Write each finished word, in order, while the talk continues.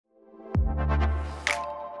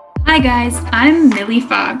Hi guys, I'm Millie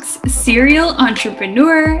Fox, serial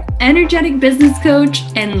entrepreneur, energetic business coach,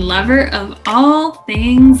 and lover of all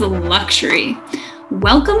things luxury.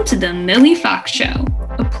 Welcome to the Millie Fox Show,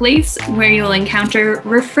 a place where you'll encounter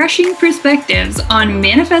refreshing perspectives on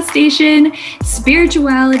manifestation,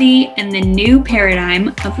 spirituality, and the new paradigm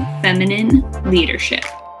of feminine leadership.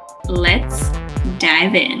 Let's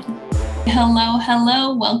dive in.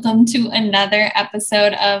 Hello. Welcome to another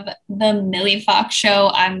episode of the Millie Fox Show.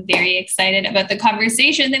 I'm very excited about the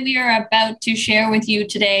conversation that we are about to share with you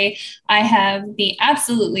today. I have the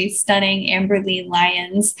absolutely stunning Amberly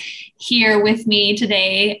Lyons here with me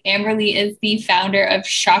today. Amberly is the founder of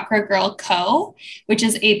Chakra Girl Co., which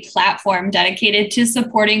is a platform dedicated to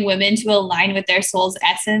supporting women to align with their soul's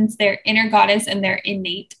essence, their inner goddess, and their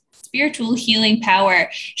innate spiritual healing power.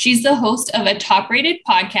 She's the host of a top-rated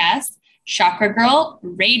podcast, Chakra Girl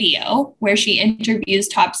Radio, where she interviews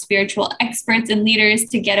top spiritual experts and leaders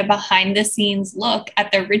to get a behind-the-scenes look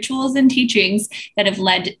at the rituals and teachings that have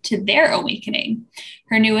led to their awakening.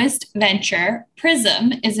 Her newest venture,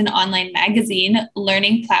 Prism, is an online magazine,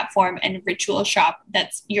 learning platform, and ritual shop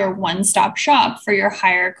that's your one-stop shop for your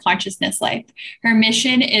higher consciousness life. Her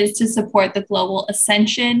mission is to support the global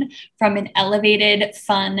ascension from an elevated,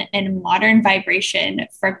 fun, and modern vibration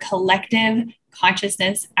for collective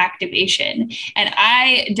consciousness activation. And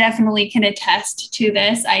I definitely can attest to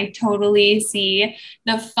this. I totally see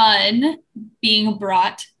the fun being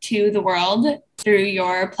brought to the world through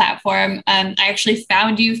your platform. I actually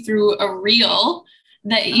found you through a reel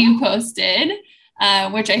that you posted,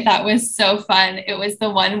 which I thought was so fun. It was the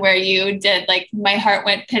one where you did like, my heart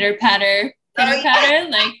went pitter patter. Like,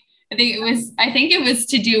 I think it was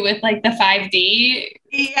to do with like the 5D.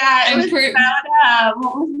 Yeah, it was about,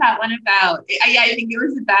 what was that one about? I think it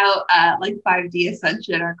was about like 5D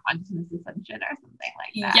ascension or consciousness ascension or something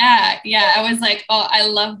like that. Yeah. I was like, oh, I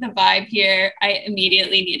love the vibe here. I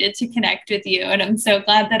immediately needed to connect with you, and I'm so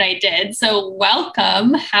glad that I did. So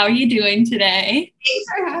welcome. How are you doing today? Thanks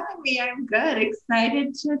for having me. I'm good.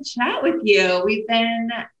 Excited to chat with you. We've been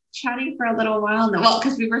chatting for a little while now. Well,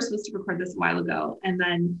 because we were supposed to record this a while ago, and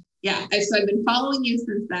then so I've been following you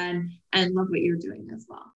since then and love what you're doing as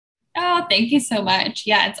well. Oh, thank you so much.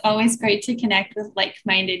 Yeah, it's always great to connect with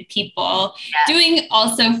like-minded people, doing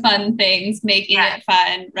also fun things, making it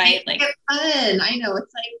fun, right? Making it fun. I know,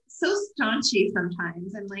 it's like so staunchy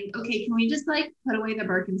sometimes. I'm like, okay, can we just like put away the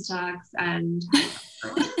Birkenstocks and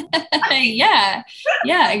Yeah,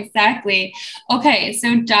 exactly. Okay,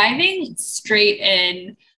 so diving straight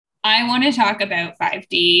in, I want to talk about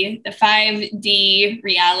 5D, the 5D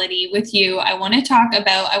reality with you. I want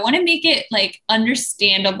to make it like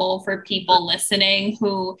understandable for people listening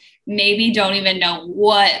who maybe don't even know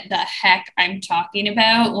what the heck I'm talking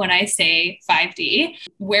about when I say 5D,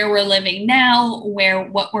 where we're living now,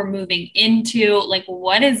 what we're moving into, like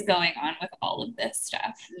what is going on with all of this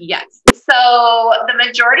stuff. Yes. So the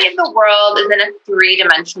majority of the world is in a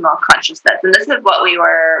 3-dimensional consciousness. And this is what we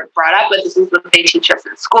were brought up with. This is what they teach us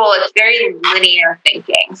in school. It's very linear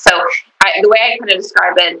thinking. So the way I kind of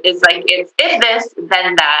describe it is like, it's if this,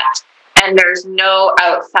 then that. And there's no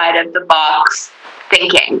outside of the box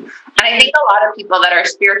thinking. And I think a lot of people that are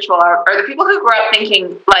spiritual are the people who grew up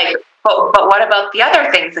thinking like, but what about the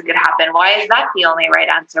other things that could happen? Why is that the only right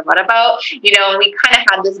answer? What about, we kind of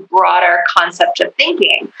had this broader concept of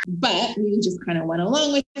thinking, but we just kind of went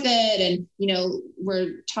along with it. And,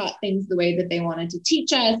 we're taught things the way that they wanted to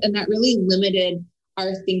teach us. And that really limited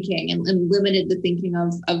our thinking and limited the thinking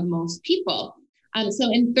of most people. So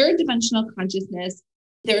in 3rd-dimensional consciousness,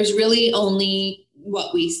 there's really only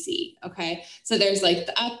what we see. Okay. So there's like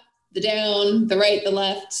the up, the down, the right, the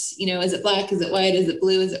left, is it black? Is it white? Is it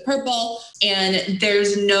blue? Is it purple? And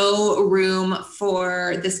there's no room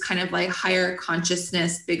for this kind of like higher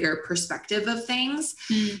consciousness, bigger perspective of things.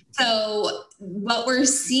 So what we're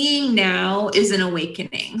seeing now is an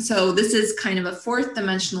awakening. So this is kind of a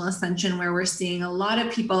 4th-dimensional ascension where we're seeing a lot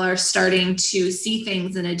of people are starting to see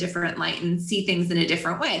things in a different light and see things in a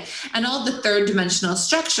different way. And all the 3rd-dimensional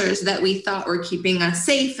structures that we thought were keeping us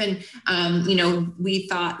safe and, we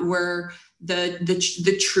thought were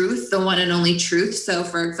the truth, the one and only truth. So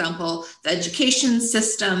for example, the education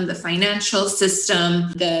system, the financial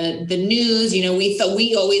system, the news,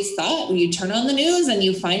 we always thought when you turn on the news and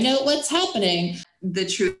you find out what's happening. The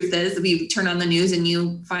truth is we turn on the news and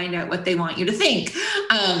you find out what they want you to think.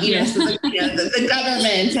 So the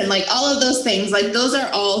government and like all of those things, like those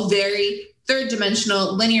are all very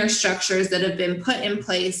 3rd-dimensional linear structures that have been put in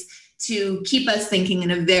place to keep us thinking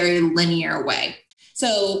in a very linear way.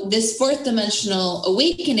 So this fourth dimensional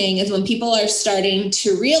awakening is when people are starting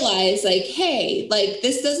to realize like, hey, like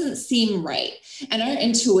this doesn't seem right. And our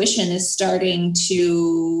intuition is starting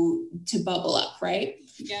to bubble up, right?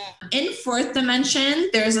 Yeah. In fourth dimension,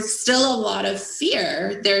 there's still a lot of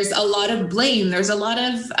fear. There's a lot of blame. There's a lot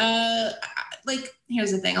of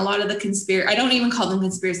here's the thing. A lot of the I don't even call them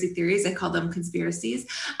conspiracy theories. I call them conspiracies.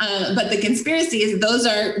 But the conspiracies,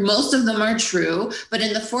 most of them are true. But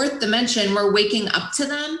in the fourth dimension, we're waking up to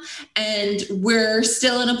them and we're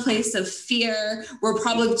still in a place of fear. We're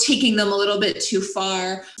probably taking them a little bit too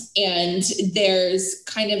far. And there's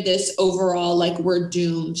kind of this overall, like we're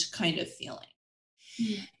doomed kind of feeling.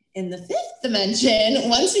 In the fifth dimension,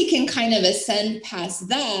 once we can kind of ascend past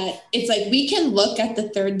that, it's like we can look at the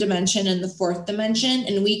third dimension and the fourth dimension,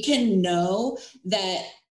 and we can know that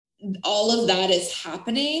all of that is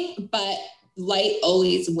happening, but light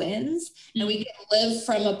always wins. And we can live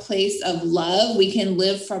from a place of love. We can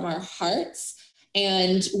live from our hearts.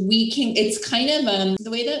 And it's kind of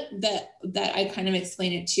the way that I kind of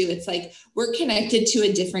explain it too. It's like we're connected to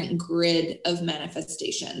a different grid of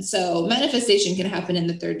manifestation. So manifestation can happen in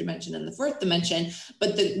the third dimension and the fourth dimension,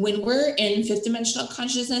 but when we're in fifth dimensional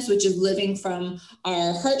consciousness, which is living from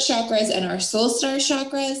our heart chakras and our soul star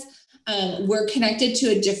chakras, we're connected to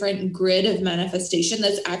a different grid of manifestation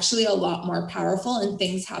that's actually a lot more powerful, and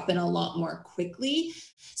things happen a lot more quickly.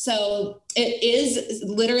 So it is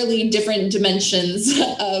literally different dimensions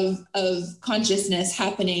of consciousness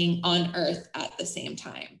happening on Earth at the same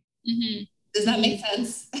time. Mm-hmm. Does that make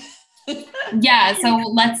sense? Yeah. So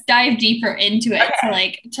let's dive deeper into it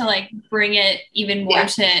to bring it even more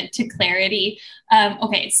to clarity.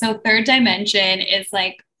 Okay. So third dimension is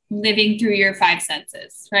like living through your five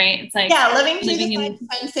senses, right? It's like living through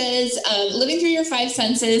your five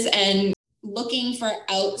senses and looking for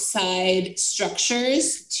outside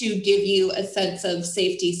structures to give you a sense of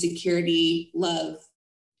safety, security, love,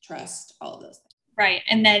 trust, all of those things. Right.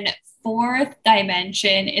 And then fourth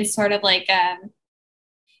dimension is sort of like,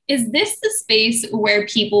 is this the space where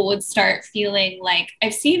people would start feeling like,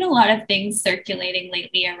 I've seen a lot of things circulating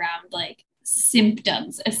lately around like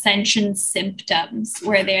symptoms, ascension symptoms,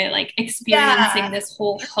 where they're like experiencing this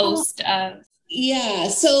whole host of. Yeah,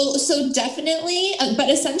 so definitely, but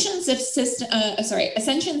ascension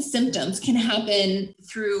symptoms can happen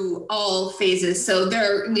through all phases. So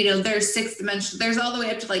there's sixth dimension, there's all the way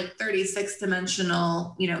up to like 36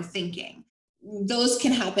 dimensional, thinking. Those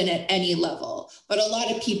can happen at any level, but a lot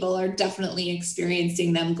of people are definitely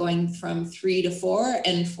experiencing them going from 3 to 4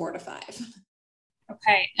 and 4 to 5.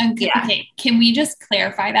 Okay. Okay. Can we just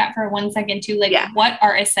clarify that for 1 second too? Like, what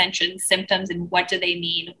are ascension symptoms and what do they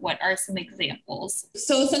mean? What are some examples?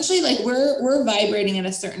 So essentially, like we're vibrating at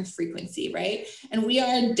a certain frequency, right? And we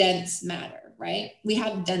are dense matter, right? We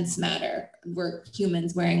have dense matter. We're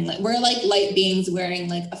humans we're like light beings wearing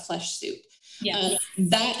like a flesh suit. Yeah.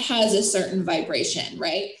 That has a certain vibration,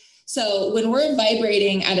 right? So when we're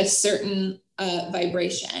vibrating at a certain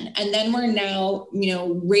vibration, and then we're now,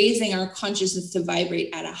 raising our consciousness to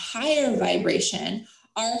vibrate at a higher vibration,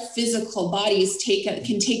 our physical bodies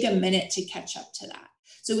can take a minute to catch up to that.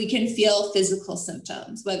 So we can feel physical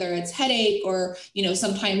symptoms, whether it's headache or,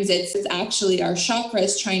 sometimes it's actually our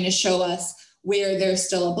chakras trying to show us where there's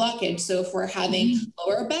still a blockage. So if we're having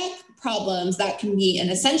lower back problems, that can be an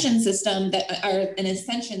ascension symptom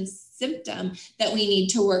that we need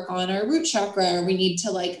to work on our root chakra, or we need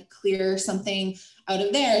to like clear something out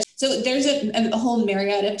of there. So there's a whole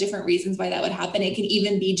myriad of different reasons why that would happen. It can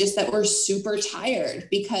even be just that we're super tired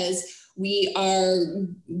because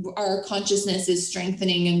our consciousness is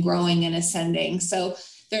strengthening and growing and ascending. So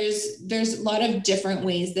there's a lot of different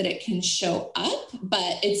ways that it can show up,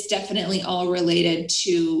 but it's definitely all related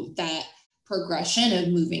to that progression of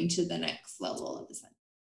moving to the next level of ascension.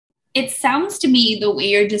 It sounds to me, the way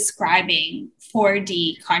you're describing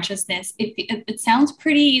 4D consciousness, it sounds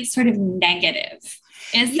pretty sort of negative.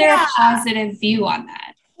 Is there a positive view on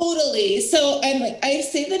that? Totally. So I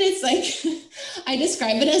say that it's like, I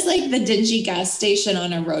describe it as like the dingy gas station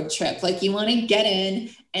on a road trip. Like you want to get in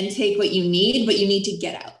and take what you need, but you need to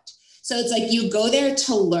get out. So it's like you go there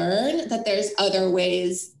to learn that there's other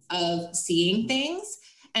ways of seeing things,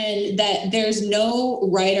 and that there's no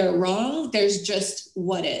right or wrong. There's just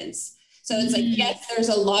what is. So it's like, yes, there's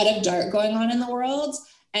a lot of dark going on in the world.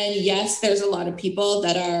 And yes, there's a lot of people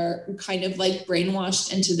that are kind of like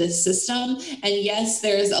brainwashed into this system. And yes,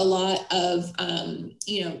 there's a lot of,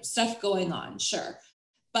 stuff going on. Sure.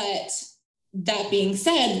 But that being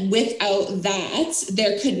said, without that,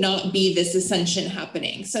 there could not be this ascension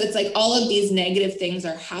happening. So it's like all of these negative things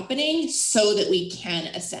are happening so that we can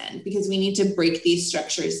ascend, because we need to break these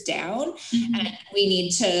structures down, and we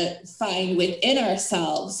need to find within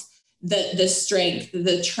ourselves the strength,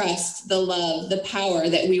 the trust, the love, the power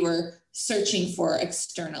that we were searching for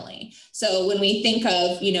externally. So when we think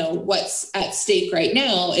of, what's at stake right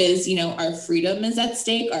now is, our freedom is at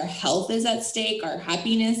stake, our health is at stake, our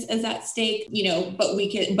happiness is at stake, but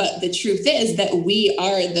the truth is that we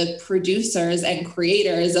are the producers and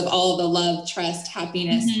creators of all the love, trust,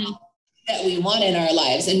 happiness that we want in our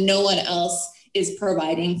lives. And no one else is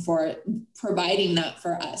providing that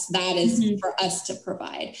for us. That is for us to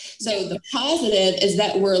provide. So the positive is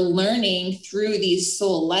that we're learning through these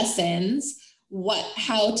soul lessons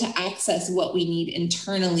how to access what we need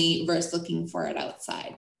internally versus looking for it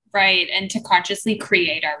outside. Right. And to consciously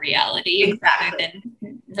create our reality rather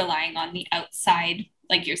than relying on the outside,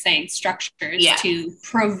 like you're saying, structures to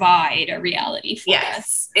provide a reality for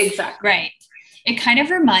us. Exactly. Right. It kind of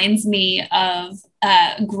reminds me of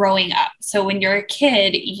growing up. So when you're a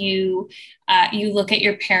kid, you look at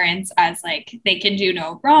your parents as like, they can do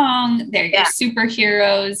no wrong. They're your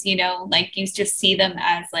superheroes, like you just see them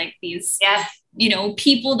as like these,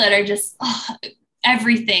 people that are just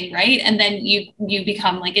everything. Right. And then you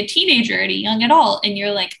become like a teenager and a young adult, and you're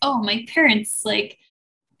like, oh, my parents, like,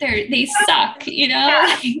 they suck,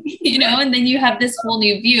 and then you have this whole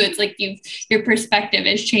new view. It's like your perspective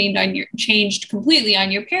has changed completely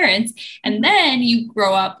on your parents. And then you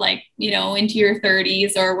grow up like, into your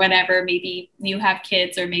 30s or whatever, maybe you have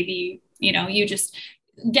kids, or maybe, you just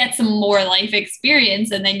get some more life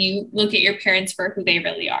experience, and then you look at your parents for who they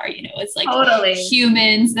really are. It's like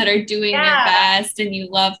humans that are doing their best, and you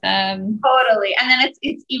love them. Totally. And then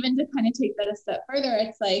it's even to kind of take that a step further.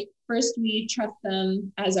 It's like, first we trust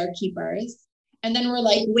them as our keepers, and then we're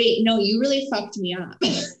like, wait, no, you really fucked me up.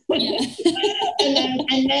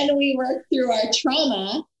 and then we work through our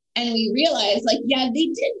trauma, and we realize like, yeah, they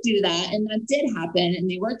did do that, and that did happen, and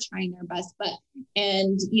they were trying their best,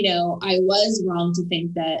 I was wrong to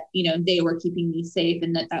think that, they were keeping me safe,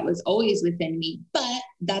 and that was always within me, but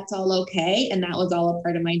that's all okay. And that was all a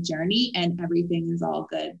part of my journey, and everything is all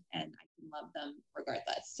good, and I can love them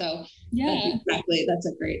regardless. So that's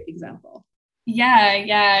a great example.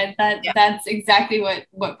 That's exactly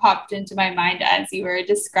what popped into my mind as you were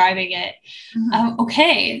describing it.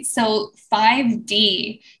 Okay, so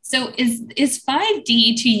 5D. So is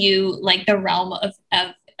 5D to you like the realm of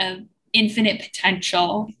infinite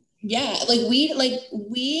potential? Yeah,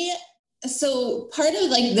 so part of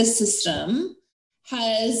like the system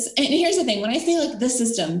has, and here's the thing, when I say like the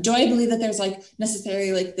system, do I believe that there's like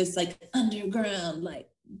necessarily like this like underground like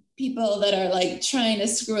people that are like trying to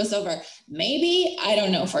screw us over? Maybe, I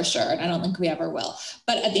don't know for sure. And I don't think we ever will.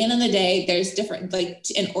 But at the end of the day, there's different,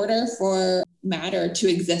 like in order for matter to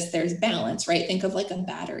exist, there's balance, right? Think of like a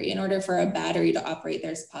battery. In order for a battery to operate,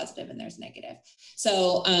 there's positive and there's negative.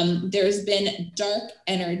 So there's been dark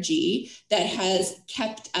energy that has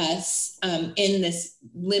kept us in this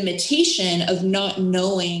limitation of not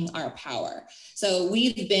knowing our power. So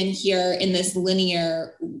we've been here in this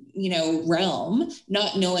linear, realm,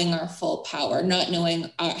 not knowing our full power, not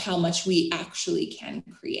knowing how much we actually can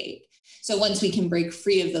create. So once we can break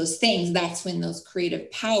free of those things, that's when those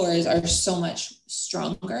creative powers are so much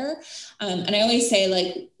stronger. And I always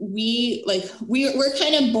say we're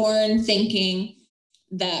kind of born thinking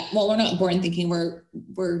that, well, we're not born thinking,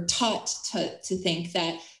 we're taught to think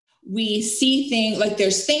that we see things, like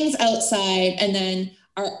there's things outside, and then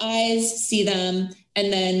our eyes see them,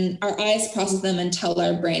 and then our eyes process them and tell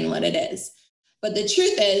our brain what it is. But the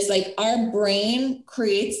truth is, like, our brain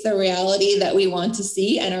creates the reality that we want to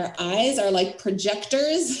see, and our eyes are like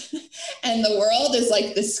projectors and the world is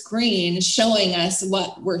like the screen showing us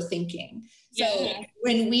what we're thinking. So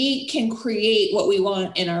when we can create what we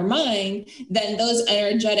want in our mind, then those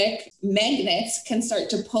energetic magnets can start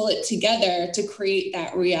to pull it together to create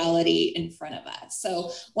that reality in front of us.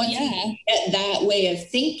 So once we get that way of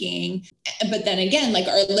thinking, but then again, like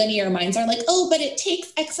our linear minds are like, oh, but it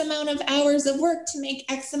takes X amount of hours of work to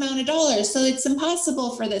make X amount of dollars, so it's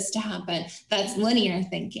impossible for this to happen. That's linear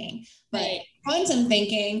thinking. But quantum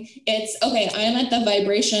thinking, it's okay, I'm at the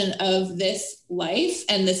vibration of this life,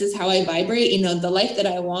 and this is how I vibrate. The life that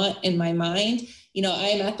I want in my mind,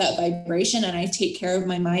 I'm at that vibration, and I take care of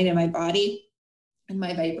my mind and my body and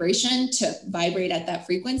my vibration to vibrate at that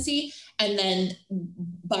frequency. And then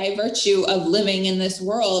by virtue of living in this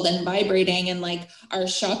world and vibrating, and like our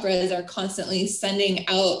chakras are constantly sending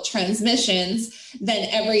out transmissions, then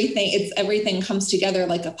everything comes together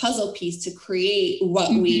like a puzzle piece to create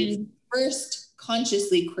what we've first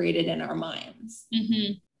consciously created in our minds.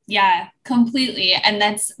 Mm-hmm. Yeah, completely. And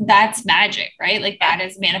that's magic, right? Like that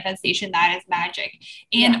is manifestation, that is magic.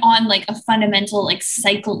 And on like a fundamental, like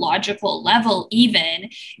psychological level, even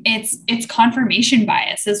it's confirmation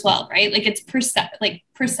bias as well, right? Like it's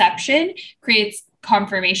perception creates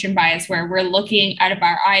confirmation bias, where we're looking out of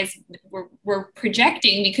our eyes, we're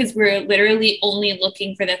projecting, because we're literally only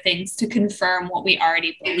looking for the things to confirm what we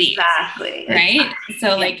already believe. Exactly. Right.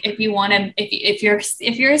 So like if you want to, if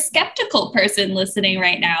you're a skeptical person listening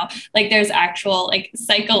right now, like there's actual like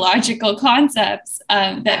psychological concepts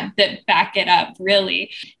that back it up,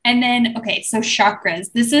 really. And then, okay, so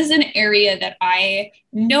chakras, this is an area that I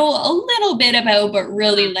know a little bit about, but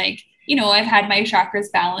really like, you know, I've had my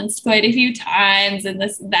chakras balanced quite a few times and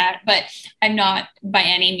this and that, but I'm not by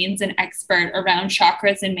any means an expert around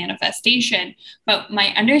chakras and manifestation. But my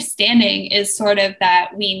understanding is sort of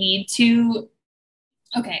that we need to,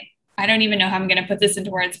 okay, I don't even know how I'm going to put this into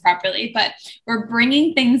words properly, but we're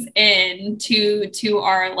bringing things to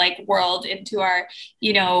our like world, into our,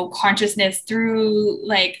 you know, consciousness through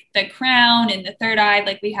like the crown and the third eye.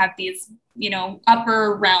 Like we have these, you know,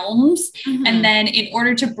 upper realms. Mm-hmm. And then in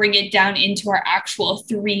order to bring it down into our actual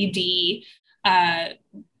 3D,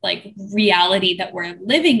 like reality that we're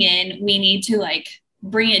living in, we need to like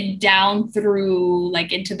bring it down through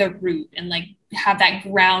like into the root and like have that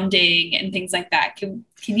grounding and things like that. Can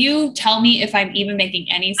you tell me if I'm even making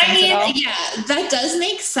any sense at all? Yeah, that does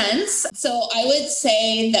make sense. So I would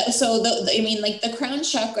say that, like the crown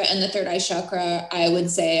chakra and the third eye chakra, I would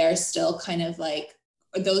say are still kind of like,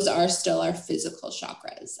 those are still our physical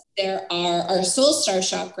chakras. There are our soul star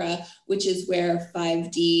chakra, which is where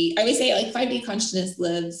 5D, I would say like 5D consciousness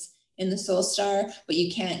lives in the soul star, but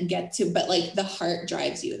you can't get to, but like the heart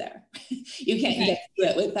drives you there. You can't get to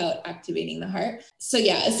it without activating the heart. So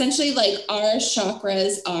yeah, essentially like our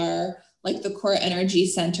chakras are like the core energy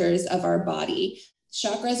centers of our body.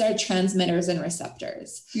 Chakras are transmitters and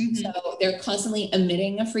receptors. Mm-hmm. So they're constantly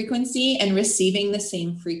emitting a frequency and receiving the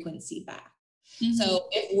same frequency back. Mm-hmm.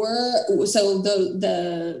 So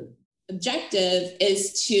the objective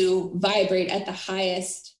is to vibrate at the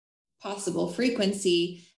highest possible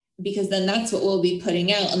frequency, because then that's what we'll be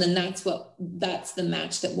putting out. And then that's the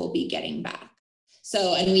match that we'll be getting back.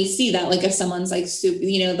 So, and we see that like if someone's like super,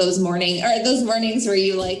 you know, those mornings where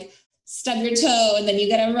you like stub your toe and then you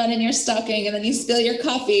get a run in your stocking and then you spill your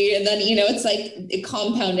coffee. And then, you know, it's like a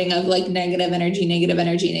compounding of like negative energy.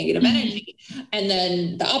 Mm-hmm. And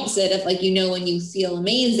then the opposite of like, you know, when you feel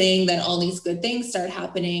amazing, then all these good things start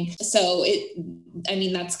happening. So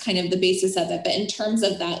that's kind of the basis of it. But in terms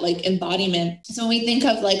of that like embodiment, so when we think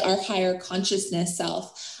of like our higher consciousness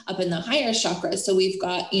self up in the higher chakras, so we've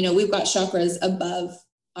got chakras above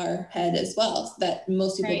our head as well that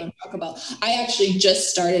most people don't talk about. I actually just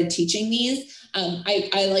started teaching these.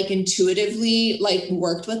 I like intuitively like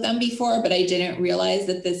worked with them before, but I didn't realize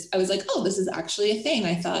that I was like, oh, this is actually a thing.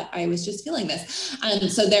 I thought I was just feeling this.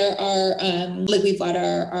 So there are like we've got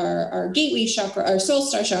our gateway chakra, our soul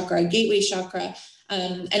star chakra, our gateway chakra,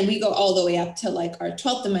 and we go all the way up to like our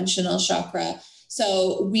 12th dimensional chakra.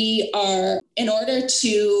 So we are, in order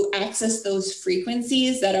to access those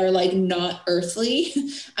frequencies that are like not earthly,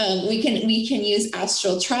 we can use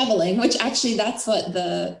astral traveling, which actually that's what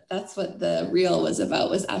the reel was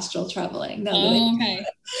about, was astral traveling. Okay.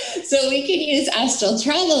 So we can use astral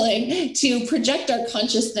traveling to project our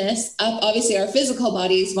consciousness up. Obviously our physical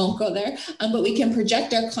bodies won't go there, but we can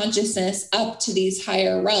project our consciousness up to these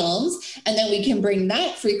higher realms. And then we can bring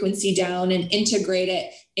that frequency down and integrate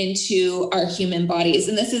it into our human bodies.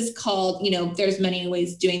 And this is called, you know, there's many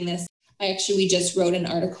ways doing this. We just wrote an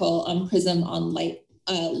article on Prism on light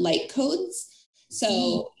codes.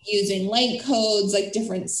 So using light codes, like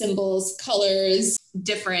different symbols, colors,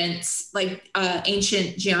 different like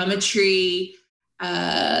ancient geometry,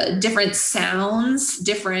 different sounds,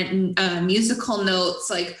 different musical notes,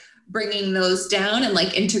 like bringing those down and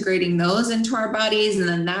like integrating those into our bodies. And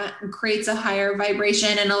then that creates a higher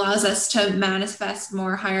vibration and allows us to manifest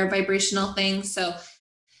more higher vibrational things. So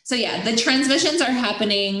yeah, the transmissions are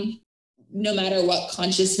happening no matter what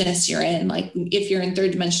consciousness you're in. Like if you're in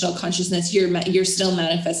third dimensional consciousness, you're still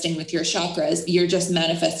manifesting with your chakras. You're just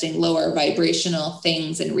manifesting lower vibrational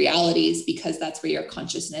things and realities because that's where your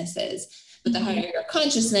consciousness is. But the higher your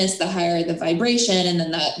consciousness, the higher the vibration, and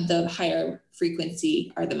then the higher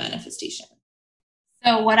frequency are the manifestation.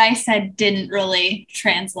 So what I said didn't really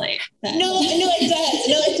translate. Then. No, it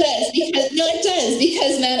does.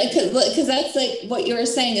 Because that's like what you were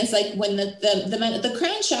saying is like when the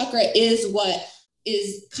crown chakra is what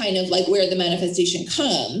is kind of like where the manifestation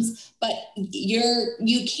comes, but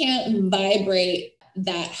you can't vibrate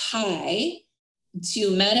that high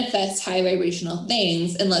to manifest high vibrational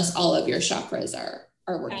things unless all of your chakras are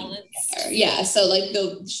working together. Yeah. So like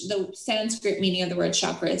the Sanskrit meaning of the word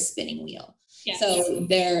chakra is spinning wheel. Yes. So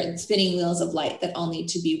they're spinning wheels of light that all need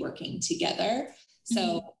to be working together.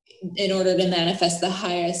 So in order to manifest the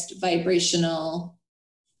highest vibrational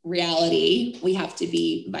reality, we have to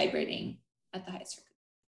be vibrating at the highest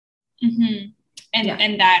frequency.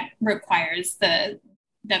 And that requires them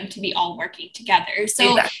to be all working together.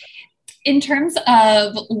 So exactly. In terms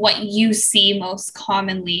of what you see most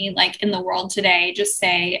commonly, like in the world today, just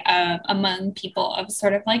say among people of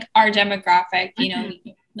sort of like our demographic, you know,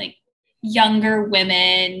 like younger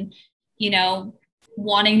women, you know,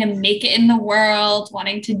 wanting to make it in the world,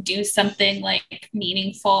 wanting to do something like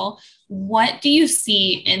meaningful. What do you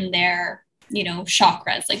see in their, you know,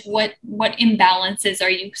 chakras? Like what imbalances are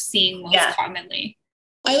you seeing most commonly?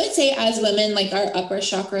 I would say as women, like our upper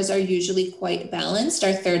chakras are usually quite balanced,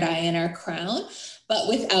 our third eye and our crown, but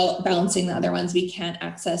without balancing the other ones, we can't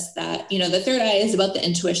access that. You know, the third eye is about the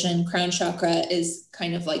intuition, crown chakra is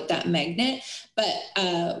kind of like that magnet, but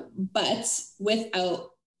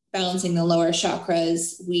without balancing the lower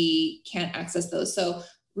chakras, we can't access those. So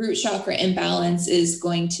root chakra imbalance is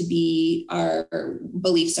going to be our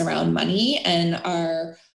beliefs around money and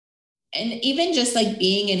even just like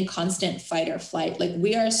being in constant fight or flight. Like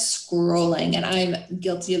we are scrolling, and I'm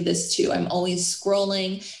guilty of this too. I'm always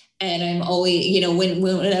scrolling, and I'm always, you know,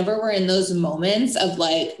 whenever we're in those moments of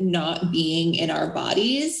like not being in our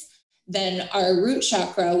bodies, then our root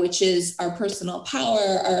chakra, which is our personal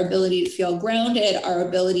power, our ability to feel grounded, our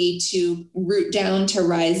ability to root down, to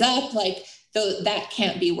rise up, like that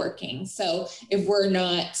can't be working. So if we're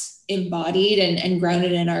not embodied and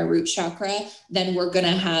grounded in our root chakra, then we're going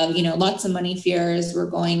to have, you know, lots of money fears. We're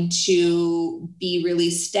going to be really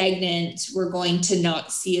stagnant. We're going to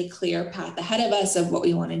not see a clear path ahead of us of what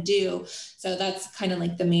we want to do. So that's kind of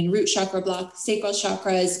like the main root chakra block. Sacral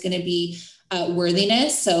chakra is going to be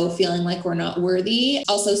worthiness. So feeling like we're not worthy.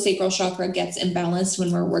 Also, sacral chakra gets imbalanced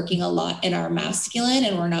when we're working a lot in our masculine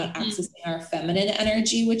and we're not accessing our feminine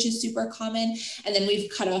energy, which is super common. And then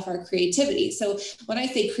we've cut off our creativity. So when I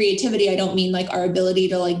say creativity, I don't mean like our ability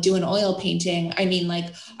to like do an oil painting. I mean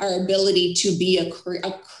like our ability to be a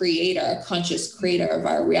creator, a conscious creator of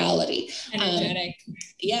our reality. Energetic.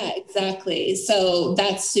 Yeah, exactly. So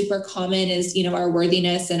that's super common is, you know, our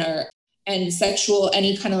worthiness and sexual,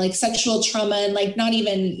 any kind of like sexual trauma, and like not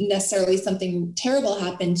even necessarily something terrible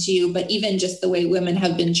happened to you, but even just the way women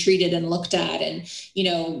have been treated and looked at and, you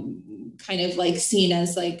know, kind of like seen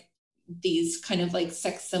as like these kind of like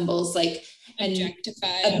sex symbols, like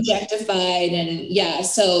objectified. And yeah,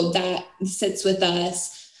 so that sits with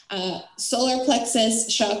us. Solar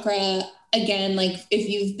plexus chakra, again, like if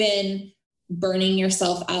you've been burning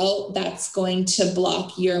yourself out, that's going to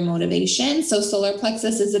block your motivation. So solar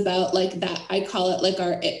plexus is about like that. I call it like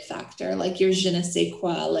our it factor, like your je ne sais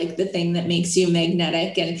quoi, like the thing that makes you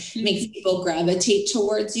magnetic and makes people gravitate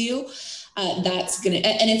towards you. That's going to,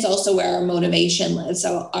 and it's also where our motivation lives.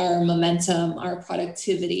 So our momentum, our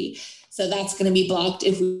productivity. So that's going to be blocked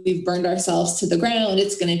if we've burned ourselves to the ground.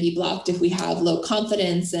 It's going to be blocked if we have low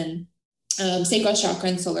confidence, and sacral chakra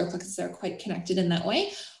and solar plexus are quite connected in that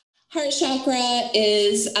way. Heart chakra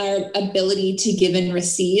is our ability to give and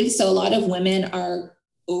receive. So a lot of women are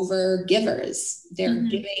over givers. They're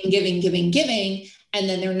giving, and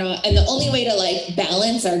then they're not. And the only way to like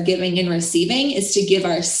balance our giving and receiving is to give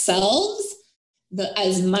ourselves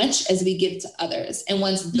as much as we give to others. And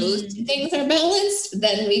once those two things are balanced,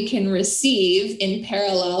 then we can receive in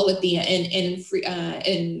parallel with the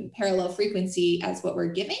in parallel frequency as what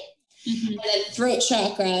we're giving. And then throat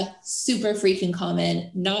chakra, super freaking common,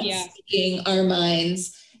 not speaking our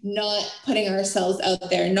minds, not putting ourselves out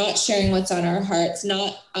there, not sharing what's on our hearts,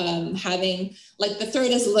 not having, like the throat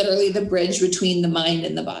is literally the bridge between the mind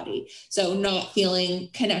and the body. So not feeling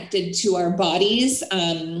connected to our bodies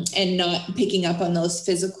and not picking up on those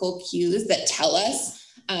physical cues that tell us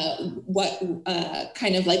what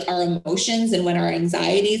kind of like our emotions and when our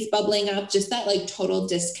anxiety is bubbling up, just that like total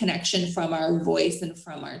disconnection from our voice and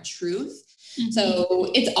from our truth. So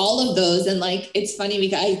it's all of those. And like, it's funny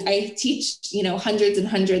because I teach, you know, hundreds and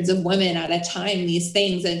hundreds of women at a time, these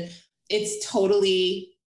things. And it's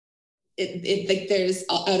totally, it like there's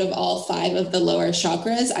out of all 5 of the lower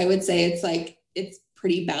chakras, I would say it's like, it's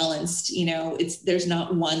pretty balanced, you know, there's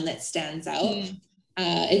not one that stands out.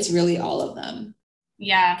 It's really all of them.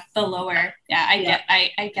 Yeah, the lower. Yeah,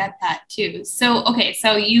 I get that too. So, okay,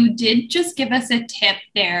 so you did just give us a tip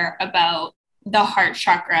there about the heart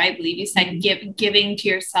chakra. I believe you said giving to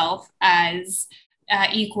yourself as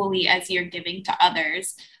equally as you're giving to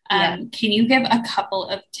others. Can you give a couple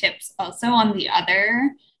of tips also on the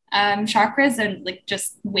other chakras and like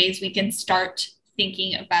just ways we can start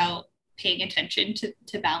thinking about paying attention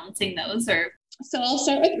to balancing those? Or so I'll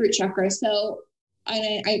start with root chakra. So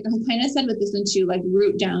I kind of said with this one too, like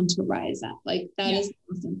root down to rise up. Like that is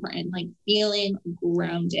most important, like feeling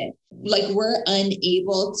grounded. Like we're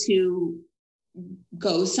unable to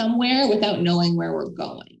go somewhere without knowing where we're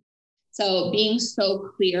going. So being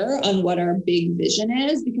so clear on what our big vision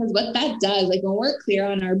is, because what that does, like when we're clear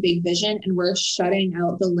on our big vision and we're shutting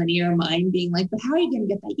out the linear mind being like, but how are you going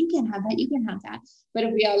to get that? You can have that. You can have that. But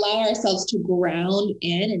if we allow ourselves to ground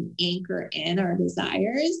in and anchor in our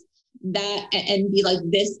desires, that and be like,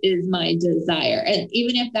 this is my desire. And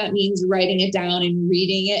even if that means writing it down and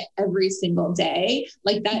reading it every single day,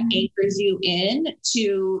 like that anchors you in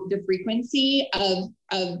to the frequency of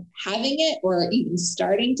having it or even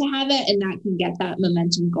starting to have it. And that can get that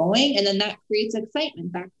momentum going. And then that creates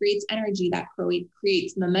excitement, that creates energy, that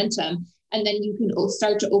creates momentum. And then you can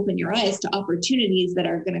start to open your eyes to opportunities that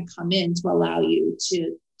are going to come in to allow you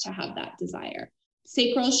to have that desire.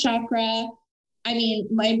 Sacral chakra. I mean,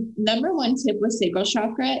 my number one tip with sacral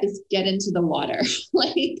chakra is get into the water.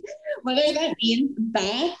 Like whether that means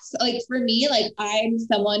baths, like for me, like I'm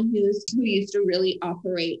someone who used to really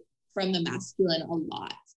operate from the masculine a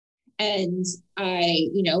lot. And I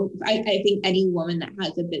think any woman that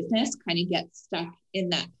has a business kind of gets stuck in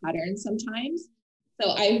that pattern sometimes. So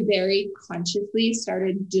I very consciously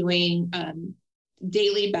started doing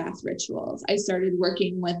daily bath rituals. I started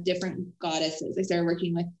working with different goddesses. I started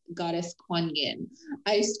working with goddess Kuan Yin.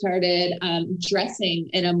 I started dressing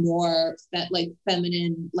in a more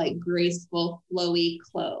feminine, like graceful, flowy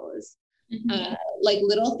clothes. Like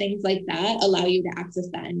little things like that allow you to access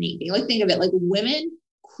that innate being. Like think of it like women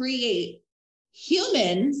create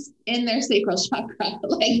humans in their sacral chakra.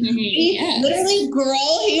 Like we literally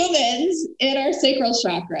grow humans in our sacral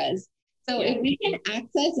chakras. So if we can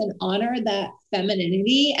access and honor that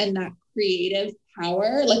femininity and that creative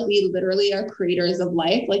power, like we literally are creators of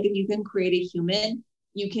life. Like if you can create a human,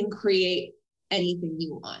 you can create anything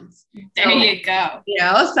you want. There you go.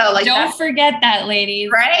 So like don't forget that, ladies.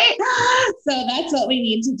 Right? So that's what we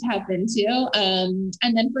need to tap into. And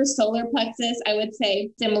then for solar plexus, I would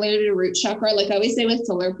say similar to root chakra, like I always say with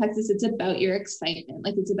solar plexus, it's about your excitement.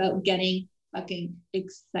 Like it's about getting fucking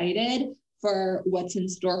excited for what's in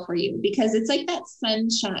store for you, because it's like that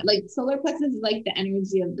sunshine, like solar plexus is like the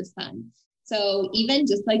energy of the sun. So even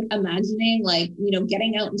just like imagining like,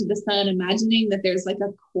 getting out into the sun, imagining that there's like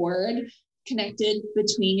a cord connected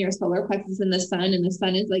between your solar plexus and the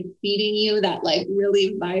sun is like feeding you that like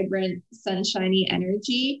really vibrant, sunshiny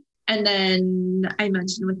energy. And then I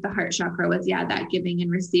mentioned with the heart chakra was, that giving and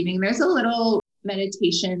receiving. There's a little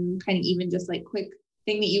meditation, kind of even just like quick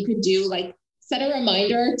thing that you could do, like set a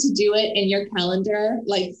reminder to do it in your calendar,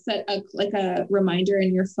 like set a reminder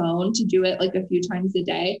in your phone to do it like a few times a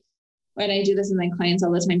day. And I do this with my clients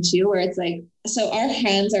all the time too, where it's like, so our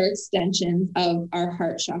hands are extensions of our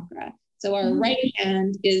heart chakra. So our right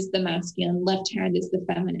hand is the masculine, left hand is the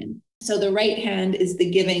feminine. So the right hand is the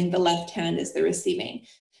giving, the left hand is the receiving.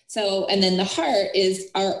 So, and then the heart is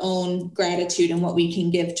our own gratitude and what we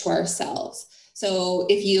can give to ourselves. So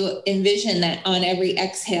if you envision that on every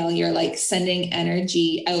exhale, you're like sending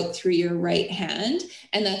energy out through your right hand,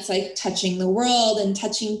 and that's like touching the world and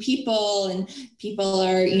touching people, and people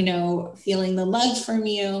are, feeling the love from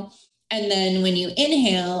you. And then when you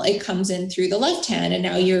inhale, it comes in through the left hand, and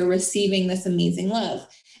now you're receiving this amazing love.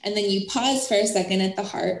 And then you pause for a second at the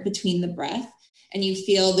heart between the breath, and you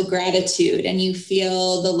feel the gratitude and you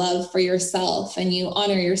feel the love for yourself and you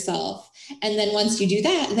honor yourself. And then once you do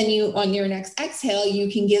that, then you, on your next exhale, you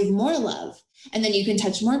can give more love, and then you can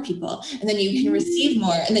touch more people, and then you can receive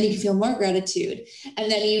more, and then you can feel more gratitude.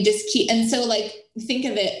 And then you just keep, and so like, think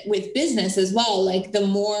of it with business as well. Like the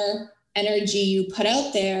more energy you put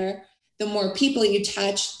out there, the more people you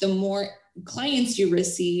touch, the more clients you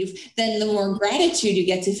receive, then the more gratitude you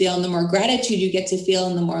get to feel, and the more gratitude you get to feel,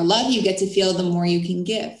 and the more love you get to feel, the more you can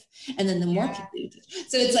give. And then the more people you touch.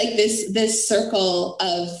 So it's like this circle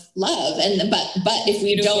of love. And but if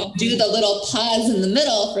we don't do the little pause in the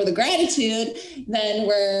middle for the gratitude, then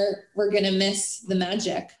we're gonna miss the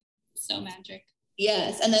magic. So magic.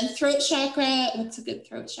 Yes. And then throat chakra. What's a good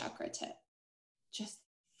throat chakra tip? Just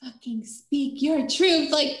fucking speak your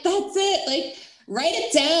truth. Like that's it. Like write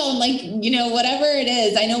it down, like, whatever it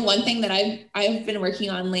is. I know one thing that I've been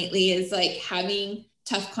working on lately is like having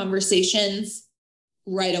tough conversations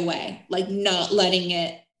right away, like not letting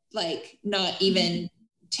it, like not even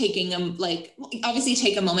taking obviously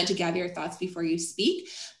take a moment to gather your thoughts before you speak,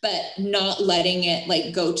 but not letting it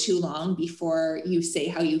like go too long before you say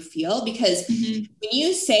how you feel, because when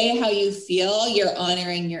you say how you feel, you're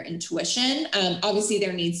honoring your intuition. Obviously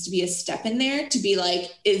there needs to be a step in there to be like,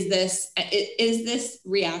 is this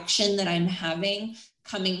reaction that I'm having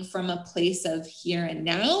coming from a place of here and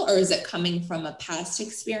now, or is it coming from a past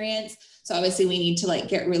experience? So obviously we need to like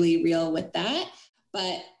get really real with that.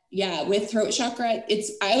 But yeah, with throat chakra,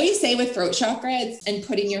 I always say with throat chakra and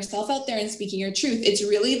putting yourself out there and speaking your truth, it's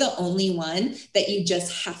really the only one that you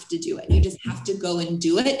just have to do it. You just have to go and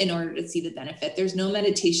do it in order to see the benefit. There's no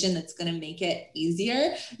meditation that's going to make it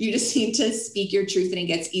easier. You just need to speak your truth, and it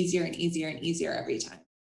gets easier and easier and easier every time.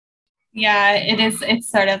 Yeah, it is.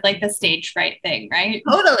 It's sort of like the stage fright thing, right?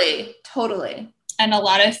 Totally. And a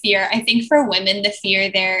lot of fear. I think for women, the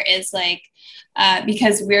fear there is like,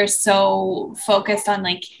 because we're so focused on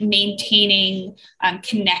like maintaining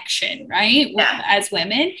connection, right? Yeah. As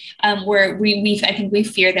women, where I think we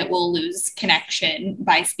fear that we'll lose connection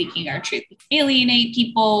by speaking our truth, alienate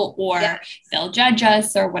people, or they'll judge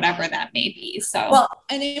us, or whatever that may be. So, well,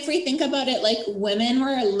 and if we think about it, like women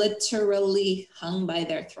were literally hung by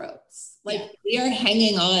their throats. Like we are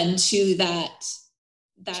hanging on to that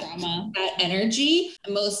trauma, that energy.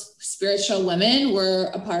 Most spiritual women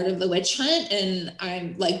were a part of the witch hunt, and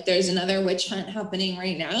I'm like, there's another witch hunt happening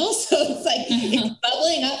right now. So it's like, it's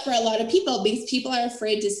bubbling up for a lot of people because people are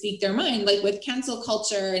afraid to speak their mind, like with cancel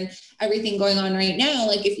culture and everything going on right now.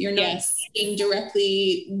 Like if you're not speaking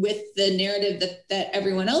directly with the narrative that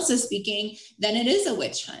everyone else is speaking, then it is a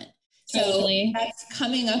witch hunt. Totally. So that's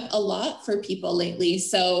coming up a lot for people lately.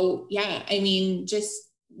 So yeah, I mean, just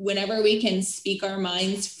whenever we can speak our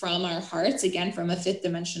minds from our hearts, again, from a fifth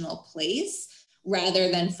dimensional place,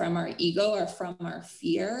 rather than from our ego or from our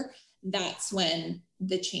fear, that's when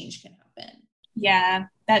the change can happen. Yeah,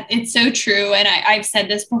 that it's so true. And I've said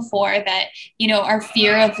this before that, you know, our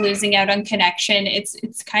fear of losing out on connection,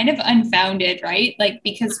 it's kind of unfounded, right? Like,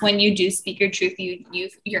 because when you do speak your truth,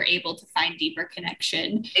 you're able to find deeper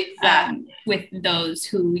connection with those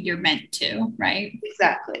who you're meant to, right?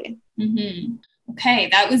 Exactly. Mm-hmm. Okay,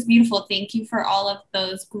 that was beautiful. Thank you for all of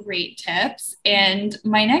those great tips. And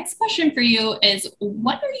my next question for you is,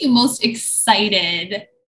 what are you most excited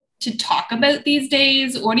to talk about these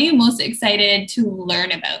days? What are you most excited to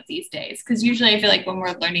learn about these days? Because usually I feel like when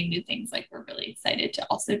we're learning new things, like we're really excited to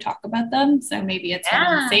also talk about them. So maybe it's one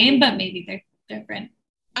and the same, but maybe they're different.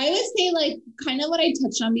 I would say like kind of what I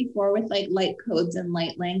touched on before with like light codes and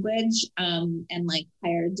light language, and like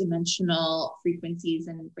higher dimensional frequencies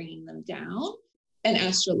and bringing them down. And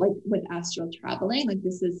with astral traveling, like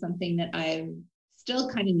this is something that I'm still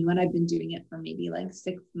kind of new, and I've been doing it for maybe like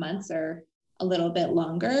 6 months or a little bit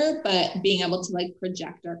longer, but being able to like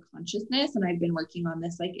project our consciousness. And I've been working on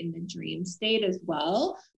this like in the dream state as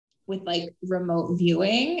well, with like remote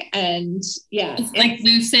viewing. And it's like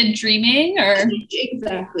lucid dreaming, or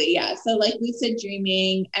exactly. Yeah. So like lucid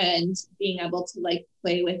dreaming and being able to like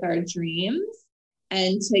play with our dreams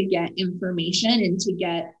and to get information and to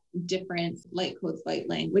get different light codes, light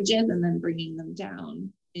languages, and then bringing them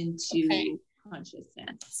down into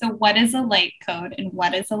consciousness. So what is a light code and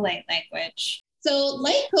what is a light language? So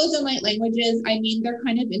light codes and light languages, I mean, they're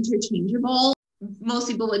kind of interchangeable. Most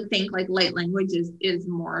people would think like light language is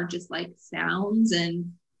more just like sounds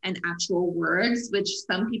and actual words, which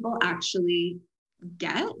some people actually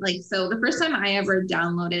get. Like, so the first time I ever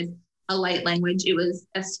downloaded a light language, it was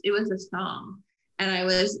a song. And I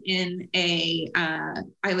was in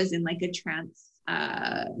like a trance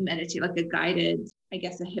meditation, like a guided, I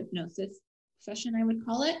guess, a hypnosis session, I would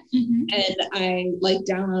call it. Mm-hmm. And I like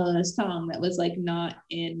downloaded a song that was like not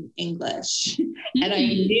in English. Mm-hmm. And I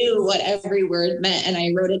knew what every word meant. And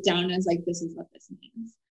I wrote it down and I was like, this is what this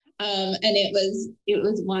means. And it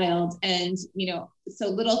was wild. And, you know, so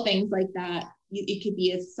little things like that, it could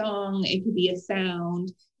be a song, it could be a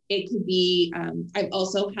sound. It could be, I've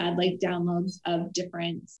also had like downloads of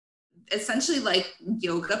different, essentially like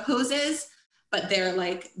yoga poses, but they're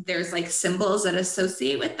like, there's like symbols that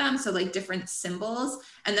associate with them. So like different symbols.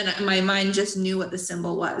 And then my mind just knew what the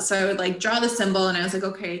symbol was. So I would like draw the symbol and I was like,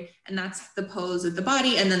 okay, and that's the pose of the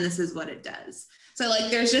body. And then this is what it does. So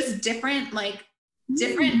like, there's just different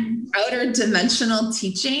outer dimensional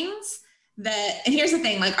teachings that, and here's the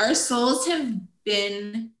thing, like our souls have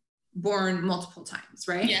been born multiple times,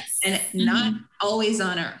 right? Yes. And not always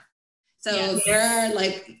on Earth. So there are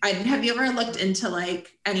like, have you ever looked into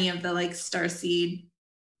like any of the like starseed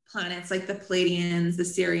planets, like the Pleiadians, the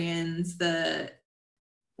Sirians, the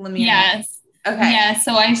Lemurians? Yes. Okay. Yeah,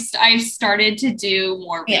 so I've started to do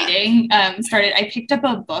more reading. I picked up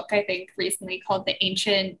a book I think recently called The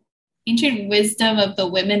Ancient Wisdom of the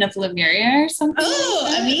Women of Lemuria or something. Oh,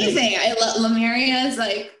 like amazing. I love Lemuria is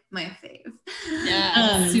like my fave.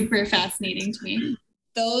 Yeah, super fascinating to me.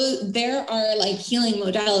 Though there are like healing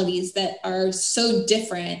modalities that are so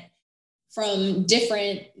different from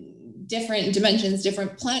different dimensions,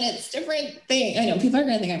 different planets, different things. I know people are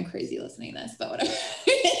going to think I'm crazy listening to this, but whatever.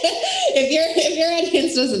 if your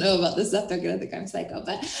audience doesn't know about this stuff, they're going to think I'm psycho,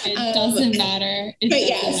 but it doesn't matter.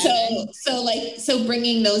 So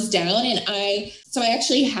bringing those down, and I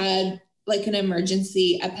actually had like an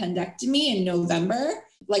emergency appendectomy in November,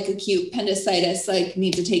 like acute appendicitis, like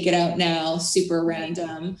need to take it out now, super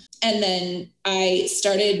random. And then I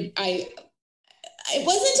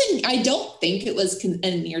don't think it was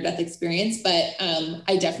a near-death experience, but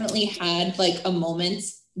I definitely had like a moment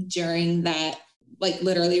during that, like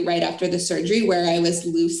literally right after the surgery, where I was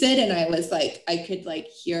lucid and I was like, I could like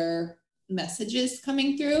hear messages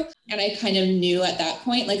coming through. And I kind of knew at that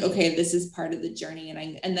point, like, okay, this is part of the journey.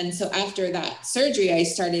 And then so after that surgery, I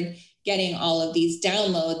started getting all of these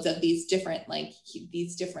downloads of these different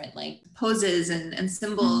poses and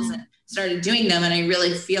symbols, and started doing them. And I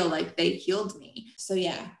really feel like they healed me. So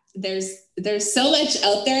yeah, there's so much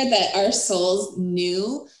out there that our souls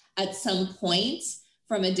knew at some point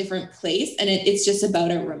from a different place. And it's just about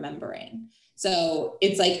our remembering. So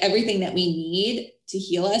it's like everything that we need to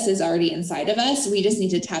heal us is already inside of us. We just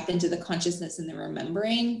need to tap into the consciousness and the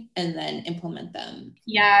remembering and then implement them.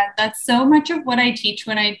 Yeah, that's so much of what I teach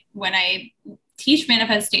when I teach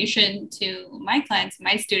manifestation to my clients,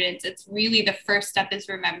 my students. It's really the first step is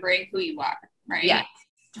remembering who you are, right? Yeah,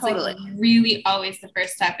 totally. It's like really always the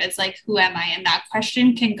first step is like, who am I? And that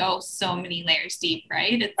question can go so many layers deep,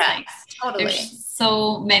 right? It's like, totally. There's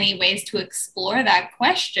so many ways to explore that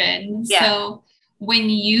question. Yeah. So when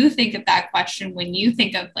you think of that question, when you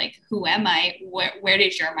think of like, who am I? Where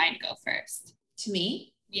does your mind go first? To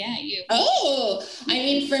me? Yeah, you. Oh, I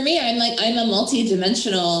mean, for me, I'm a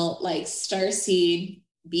multi-dimensional, like starseed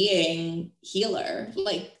being healer.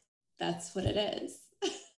 Like that's what it is.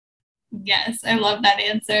 Yes, I love that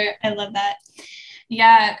answer. I love that.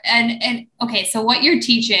 Yeah. And okay, so what you're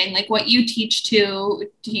teaching, like what you teach to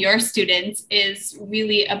your students is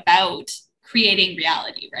really about creating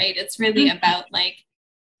reality, right? It's really about like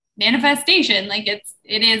manifestation. Like it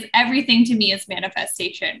is everything to me is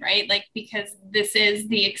manifestation, right? Like, because this is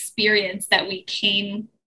the experience that we came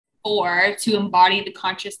for, to embody the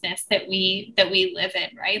consciousness that we live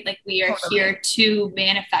in, right? Like we are here to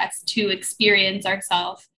manifest, to experience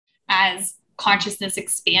ourselves as consciousness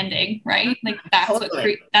expanding, right? Like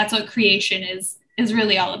that's what creation is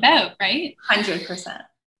really all about, right? 100%.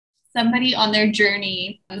 Somebody on their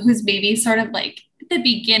journey who's maybe sort of like at the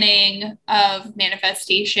beginning of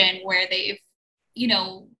manifestation, where they've,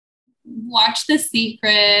 watched The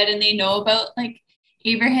Secret and they know about like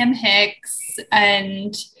Abraham Hicks,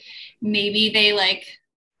 and maybe they like,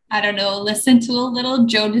 I don't know, listen to a little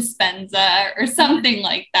Joe Dispenza or something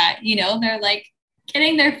like that. They're like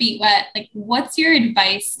getting their feet wet. Like, what's your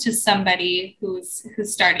advice to somebody who's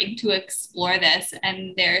starting to explore this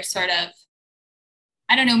and they're sort of,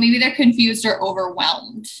 I don't know, maybe they're confused or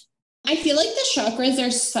overwhelmed? I feel like the chakras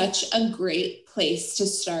are such a great place to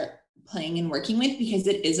start playing and working with, because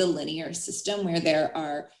it is a linear system where there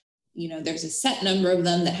are, there's a set number of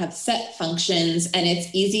them that have set functions, and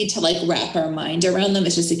it's easy to like wrap our mind around them.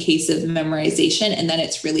 It's just a case of memorization. And then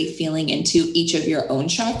it's really feeling into each of your own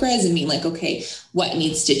chakras and being like, okay, what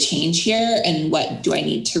needs to change here? And what do I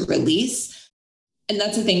need to release? And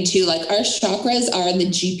that's the thing too, like our chakras are the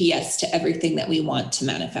GPS to everything that we want to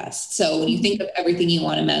manifest. So when you think of everything you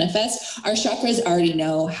want to manifest, our chakras already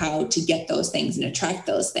know how to get those things and attract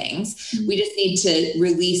those things. Mm-hmm. We just need to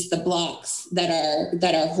release the blocks that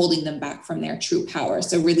are holding them back from their true power.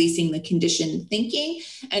 So releasing the conditioned thinking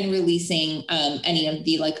and releasing any of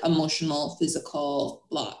the like emotional, physical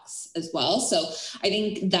blocks as well. So I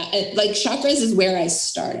think that like chakras is where I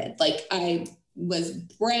started. Like I was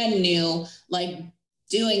brand new, like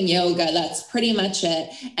doing yoga, that's pretty much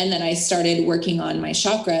it. And then I started working on my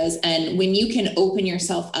chakras. And when you can open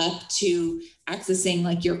yourself up to accessing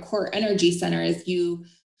like your core energy centers, you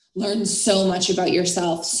learn so much about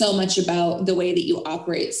yourself, so much about the way that you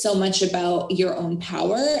operate, so much about your own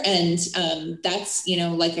power. And that's,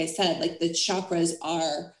 like I said, like the chakras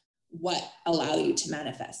are what allow you to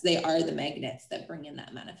manifest. They are the magnets that bring in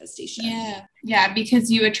that manifestation. Yeah, because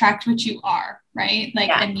you attract what you are, right? Like,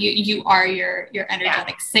 and you are your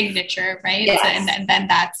energetic signature, right? Yes. So, and then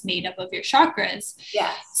that's made up of your chakras.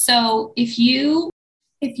 Yes. So if you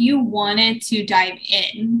If you wanted to dive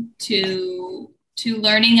in to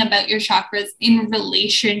learning about your chakras in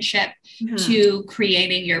relationship to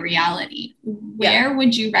creating your reality, where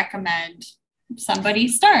would you recommend somebody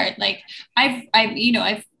start? Like I've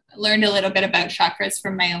learned a little bit about chakras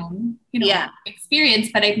from my own, experience,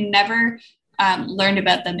 but I've never learned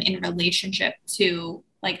about them in relationship to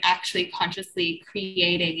like actually consciously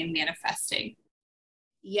creating and manifesting.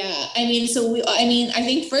 Yeah. I mean, I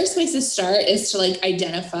think first place to start is to like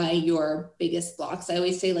identify your biggest blocks. I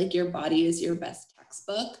always say like your body is your best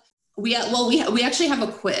textbook. We actually have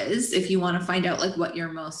a quiz if you want to find out like what your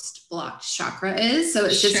most blocked chakra is. So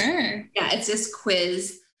it's just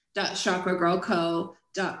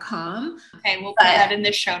quiz.chakragirlco.com. Okay, we'll put that in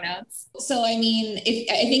the show notes. So I mean,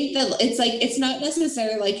 I think that it's not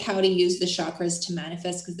necessarily like how to use the chakras to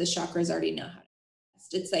manifest, because the chakras already know how to.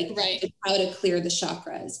 It's like it's how to clear the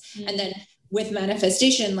chakras. And then with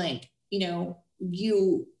manifestation, like,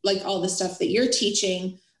 you like all the stuff that you're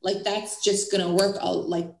teaching, like that's just going to work out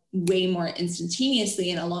like way more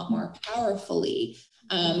instantaneously and a lot more powerfully.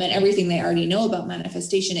 And everything they already know about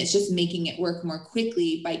manifestation, it's just making it work more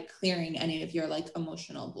quickly by clearing any of your like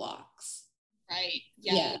emotional blocks. Right.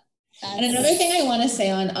 Yeah. And another thing I want to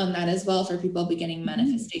say on that as well for people beginning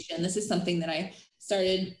manifestation, this is something that I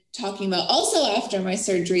started talking about also after my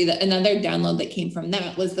surgery, that another download that came from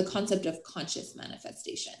that was the concept of conscious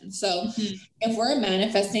manifestation. So if we're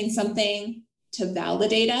manifesting something to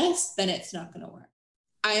validate us, then it's not going to work.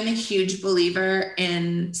 I am a huge believer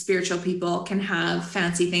in spiritual people can have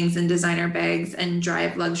fancy things in designer bags and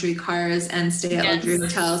drive luxury cars and stay at luxury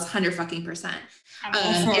hotels 100%.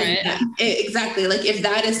 Exactly. Like if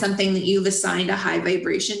that is something that you've assigned a high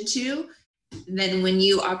vibration to, then when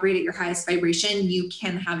you operate at your highest vibration, you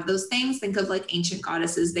can have those things. Think of like ancient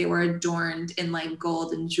goddesses. They were adorned in like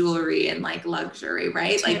gold and jewelry and like luxury,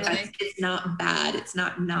 right? Totally. Like it's not bad. It's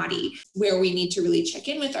not naughty. Where we need to really check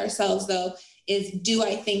in with ourselves though, is do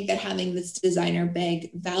I think that having this designer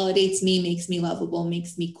bag validates me, makes me lovable,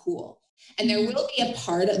 makes me cool? And there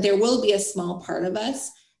will be a small part of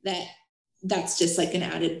us that's just like an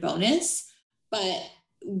added bonus, but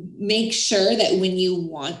make sure that when you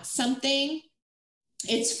want something,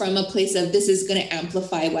 it's from a place of this is going to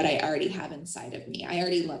amplify what I already have inside of me. I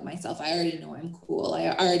already love myself. I already know I'm cool. I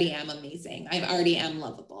already am amazing. I already am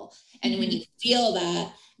lovable. And when you feel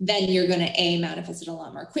that, then you're going to manifest it a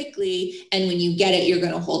lot more quickly. And when you get it, you're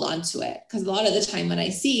going to hold on to it. Because a lot of the time what I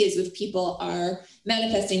see is if people are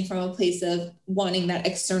manifesting from a place of wanting that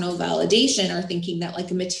external validation or thinking that like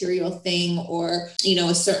a material thing or,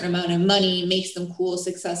 a certain amount of money makes them cool,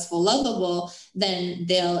 successful, lovable, then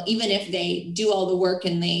they'll, even if they do all the work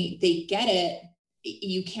and they get it,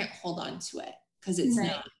 you can't hold on to it because it's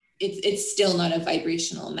not, it's still not a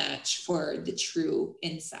vibrational match for the true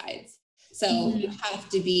insides. So you have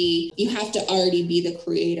to already be the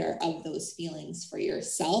creator of those feelings for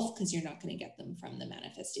yourself, because you're not going to get them from the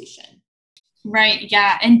manifestation. Right.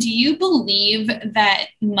 Yeah. And do you believe that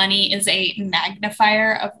money is a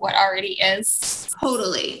magnifier of what already is?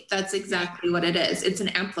 Totally. That's exactly what it is. It's an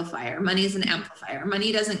amplifier. Money is an amplifier.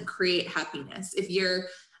 Money doesn't create happiness. If you're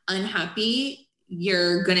unhappy,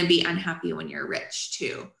 you're going to be unhappy when you're rich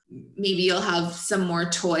too. Maybe you'll have some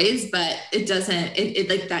more toys, but it doesn't,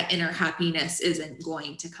 like that inner happiness isn't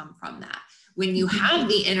going to come from that. When you have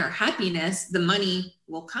the inner happiness, the money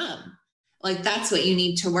will come. Like that's what you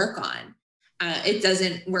need to work on. It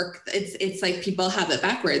doesn't work. It's like people have it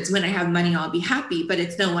backwards. When I have money, I'll be happy, but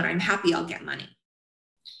it's no, when I'm happy, I'll get money.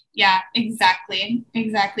 Yeah, exactly.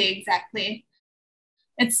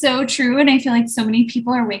 It's so true. And I feel like so many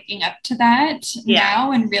people are waking up to that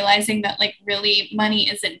now and realizing that like really money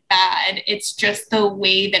isn't bad. It's just the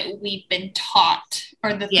way that we've been taught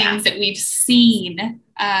or the things that we've seen,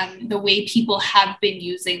 the way people have been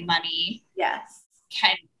using money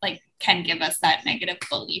can give us that negative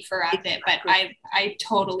belief around it. But I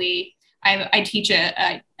totally, I teach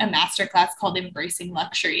a masterclass called Embracing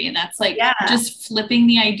Luxury. And that's like just flipping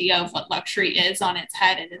the idea of what luxury is on its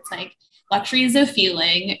head. And it's like, luxury is a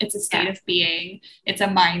feeling, it's a state of being, it's a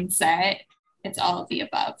mindset, it's all of the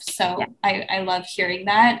above. So I love hearing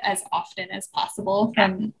that as often as possible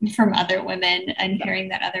from other women and hearing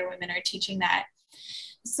that other women are teaching that.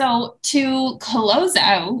 So to close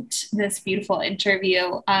out this beautiful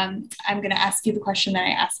interview, I'm going to ask you the question that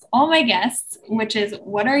I ask all my guests, which is,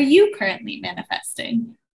 what are you currently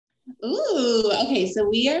manifesting? Ooh, okay. So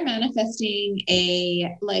we are manifesting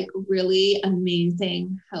a like really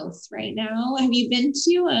amazing house right now. Have you been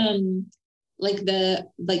to like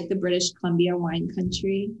the British Columbia wine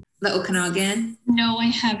country? The Okanagan? No, I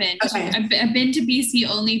haven't. Okay. I've been to BC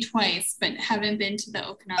only twice, but haven't been to the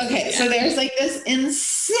Okanagan. Okay, yet. so there's like this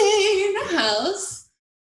insane house,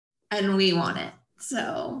 and we want it.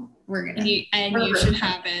 So we're gonna. You should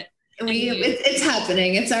have it. It's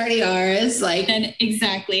happening. It's already ours. Like, and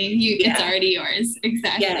exactly, it's already yours.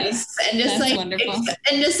 Exactly. Yes, and just that's like wonderful.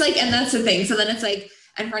 And that's the thing. So then it's like.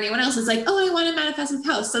 And for anyone else, it's like, oh, I want to manifest this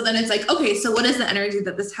house. So then it's like, okay, so what is the energy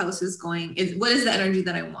that this house what is the energy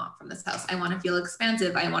that I want from this house? I want to feel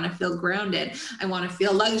expansive. I want to feel grounded. I want to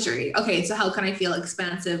feel luxury. Okay, so how can I feel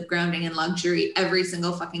expansive, grounding, and luxury every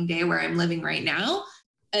single fucking day where I'm living right now?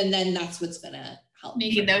 And then that's what's going to help.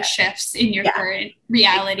 Making those shifts in your current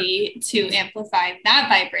reality to amplify that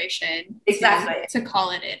vibration. Exactly. To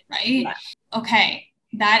call it, right? Yeah. Okay.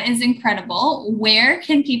 That is incredible. Where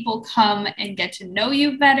can people come and get to know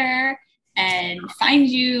you better and find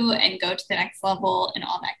you and go to the next level and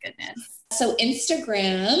all that goodness? So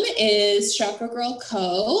Instagram is Chakra Girl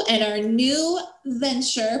Co. and our new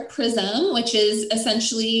venture, Prism, which is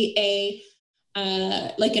essentially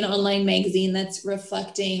like an online magazine that's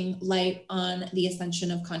reflecting light on the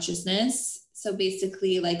ascension of consciousness. So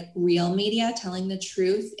basically like real media, telling the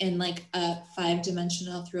truth in like through a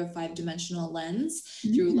five-dimensional lens,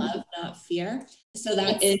 through love, not fear. So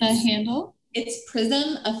What's the handle? It's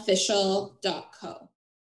prismofficial.co.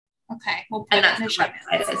 Okay. We'll put it in the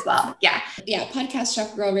website as well. Yeah. Yeah. Podcast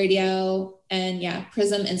Chakra Girl Radio. And yeah,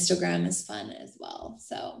 Prism Instagram is fun as well.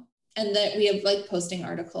 So, and that we have like posting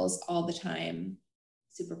articles all the time.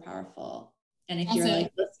 Super powerful. And if you're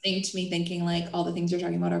like listening to me thinking like all the things you're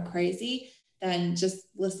talking about are crazy, then just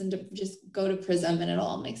go to Prism and it'll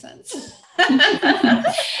all make sense.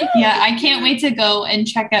 Yeah, I can't wait to go and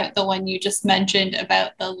check out the one you just mentioned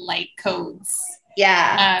about the light codes.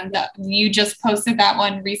 Yeah. You just posted that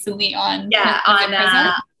one recently on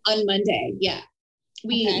Monday. Yeah.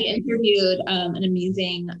 We interviewed an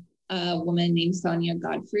amazing woman named Sonia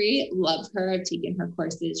Godfrey. Love her. I've taken her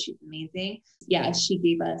courses. She's amazing. Yeah, she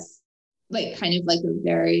gave us like kind of like a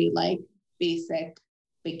very like basic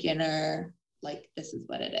beginner, like this is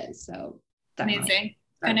what it is. So amazing.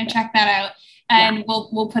 Gonna check that out. And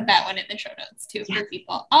we'll put that one in the show notes too for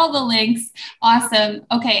people. All the links. Awesome.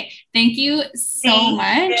 Okay. Thank you so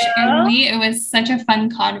much. It was such a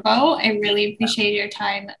fun convo. I really appreciate your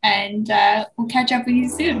time and we'll catch up with you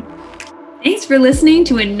soon. Thanks for listening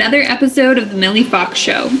to another episode of The Millie Fox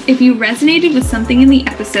Show. If you resonated with something in the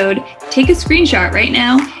episode, take a screenshot right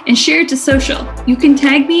now and share it to social. You can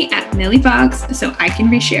tag me at Millie Fox so I can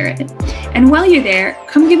reshare it. And while you're there,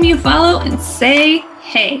 come give me a follow and say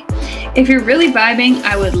hey. If you're really vibing,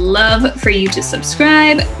 I would love for you to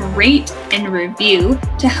subscribe, rate, and review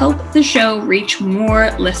to help the show reach more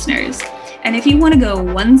listeners. And if you want to go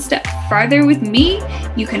one step farther with me,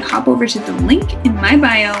 you can hop over to the link in my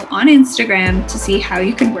bio on Instagram to see how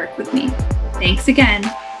you can work with me. Thanks again.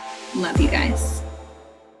 Love you guys.